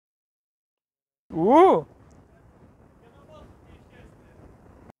Aš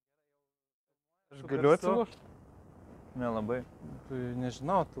galiu atsimušti? Nelabai.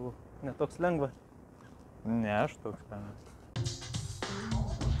 Nežinau, tu netoks lengva. Ne, aš toks lengvas.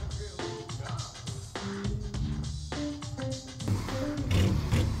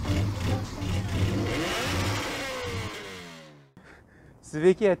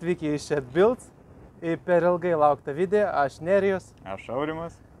 Sveiki atvykę į Šaltinius, į per ilgai lauktą video. Aš Nerijus. Aš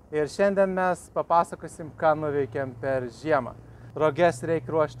Aurimas. Ir šiandien mes papasakosim, ką nuveikėm per žiemą. Roges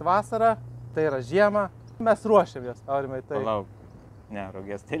reikia ruošti vasarą, tai yra žiemą. Mes ruošiam jas, Aurimai. Tai... Palauk. Ne,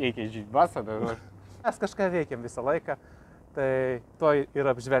 roges tai reikia vasarą ruošti. Mes kažką veikiam visą laiką, tai to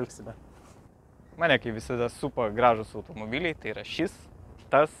ir apžvelgsime. Mane kaip visada supa gražus automobiliai, tai yra šis,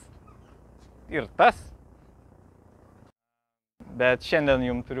 tas ir tas. Bet šiandien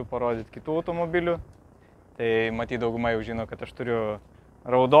jums turiu parodyti kitų automobilių. Tai matyt, dauguma jau žino, kad aš turiu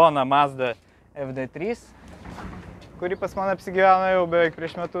raudoną Mazda FD3, kuri pas man apsigyveno jau beveik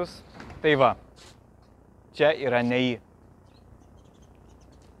prieš metus. Tai va, čia yra ne ji.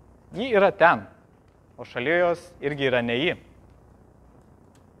 Ji yra ten, o šalia jos irgi yra ne ji.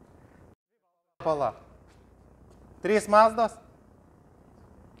 Pala. 3 Mazdos?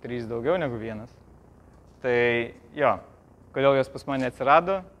 3 daugiau negu 1. Tai jo. Kodėl jos pas mane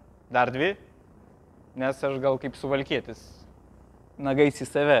atsirado? Dar 2, nes aš gal kaip suvalkietis, nagais į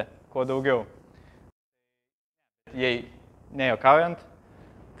save, kuo daugiau. Jei nejuokaujant,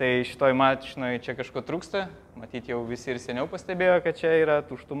 tai šitoj mašinoj čia kažko trūksta. Matyt, jau visi ir seniau pastebėjo, kad čia yra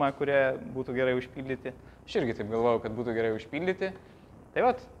tuštuma, kurią būtų gerai užpildyti. Aš irgi taip galvojau, kad būtų gerai užpildyti. Tai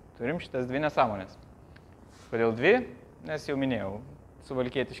vat, turim šitas 2 nesąmonės. Kodėl 2? Nes jau minėjau.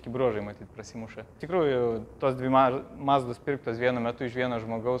 Suvalkietiški bruožai, matyt, prasimuša. Tikrųjų, tos 2 Mazdos pirktos vienu metu iš vieno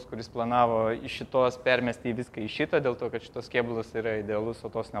žmogaus, kuris planavo iš šitos permesti viską į šitą, dėl to, kad šitos kėbulas yra idealus,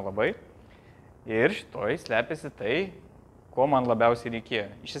 o tos nelabai. Ir šitoj slepiasi tai, ko man labiausiai reikėjo.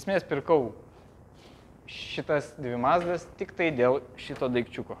 Iš esmės pirkau šitas 2 Mazdas tik tai dėl šito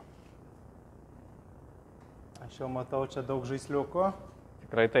daikčiuko. Aš jau matau čia daug žaisliukų.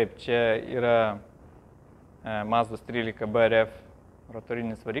 Tikrai taip, čia yra Mazdos 13 BRF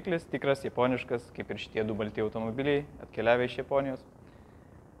rotorinis variklis, tikras, japoniškas, kaip ir šitie 2 balti automobiliai, atkeliavę iš Japonijos.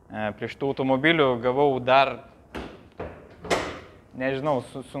 Prieš tų automobilių gavau dar, nežinau,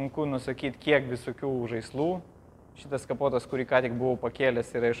 sunku nusakyti, kiek visokių žaislų. Šitas kapotas, kurį ką tik buvau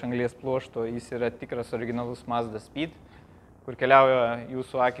pakėlęs, yra iš anglies pluošto, jis yra tikras originalus Mazda Speed, kur keliauja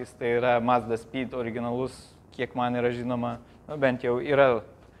jūsų akis, tai yra Mazda Speed originalus, kiek man yra žinoma, nu, bent jau yra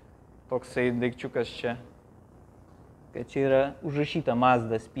toksai daikčiukas čia. Kad čia yra užrašyta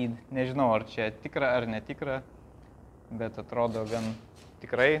Mazda Speed. Nežinau, ar čia tikra ar netikra, bet atrodo gan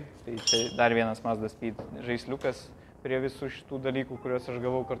tikrai. Tai čia dar vienas Mazda Speed žaisliukas prie visų šitų dalykų, kuriuos aš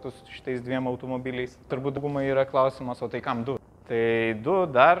gavau kartu su šitais 2 automobiliais. Turbūt daugumai yra klausimas, o tai kam 2? Tai 2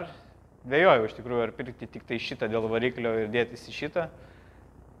 dar dvejojau iš tikrųjų, ar pirkti tik tai šitą dėl variklio ir dėtis į šitą.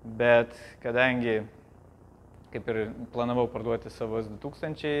 Bet kadangi, kaip ir planavau parduoti savo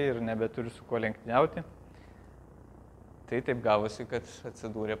S2000 ir nebeturiu su kuo lenktyniauti, tai taip gavosi, kad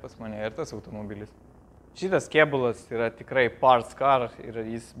atsidūrė pas mane ir tas automobilis. Šitas kėbulas yra tikrai parts car ir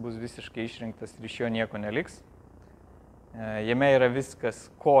jis bus visiškai išrinktas ir iš jo nieko neliks. Jame yra viskas,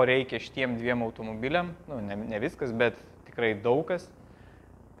 ko reikia šitiem 2 automobiliam. Nu, ne viskas, bet tikrai daug kas.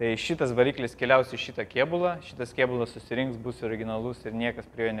 Tai šitas variklis keliaus į šitą kėbulą. Šitas kėbulas susirinks, bus originalus ir niekas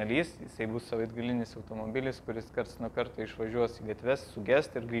prie jo nelys. Jisai bus savaitgalinis automobilis, kuris karts nuo karto išvažiuos į gatves,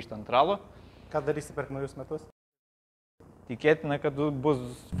 sugest ir grįžta ant ralo. Ką darysi per naujus metus? Tikėtina, kad bus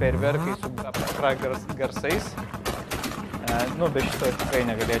fejerverkai su garsais. Nu, be šito tikrai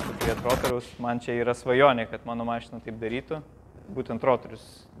negalėčiau turėti rotoriaus. Man čia yra svajonė, kad mano mašina taip darytų. Būtent rotorius.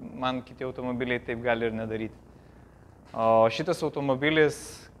 Man kiti automobiliai taip gali ir nedaryti. O šitas automobilis,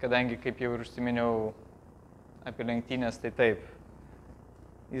 kadangi, kaip jau ir užsiminiau apie lenktynės, tai taip.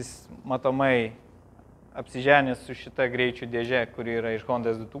 Jis matomai apsiženęs su šita greičių dėžė, kuri yra iš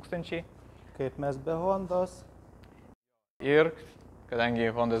Hondos 2000. Kaip mes be Hondos. Ir kadangi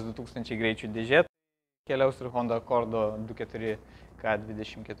Hondos 2000 greičių dėžė, keliaus ir Honda Accordo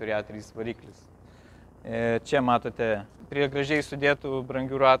 2.4K24A3 variklis. Čia matote, prie gražiai sudėtų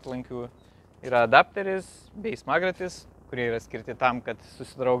brangių ratlankių yra adapteris bei smagratis, kurie yra skirti tam, kad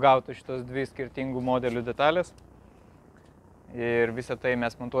susidraugautų šitos 2 skirtingų modelių detalės. Ir visą tai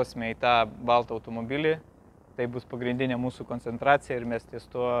mes montuosime į tą baltą automobilį. Tai bus pagrindinė mūsų koncentracija ir mes ties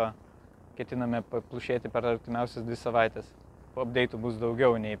tuo ketiname paplušėti per artimiausias 2 savaitės. Update'ų bus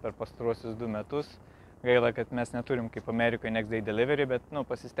daugiau nei per pastaruosius 2 metus. Gaila, kad mes neturim kaip Amerikoje next day delivery, bet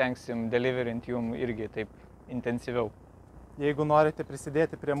pasistengsim deliverint jum irgi taip intensyviau. Jeigu norite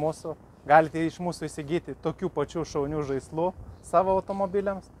prisidėti prie mūsų, galite iš mūsų įsigyti tokių pačių šaunių žaislų savo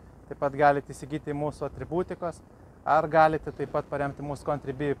automobiliams, taip pat galite įsigyti mūsų atributikos, ar galite taip pat paremti mūsų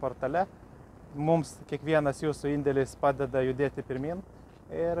Contribui portale. Mums kiekvienas jūsų indėlis padeda judėti pirmin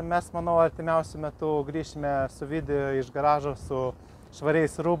ir mes, manau, artimiausiu metu grįšime su video iš garažo su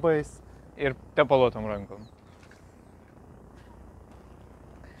švariais rūbais ir tepalotom rankom.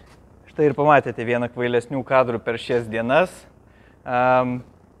 Štai ir pamatėte vieną kvailesnių kadrų per šias dienas.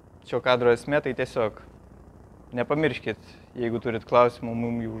 Šio kadro esmė tai tiesiog nepamirškit, jeigu turit klausimų,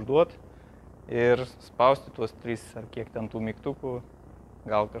 mums jų užduoti ir spausti tuos 3 ar kiek ten tų mygtukų,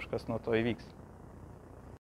 gal kažkas nuo to įvyks.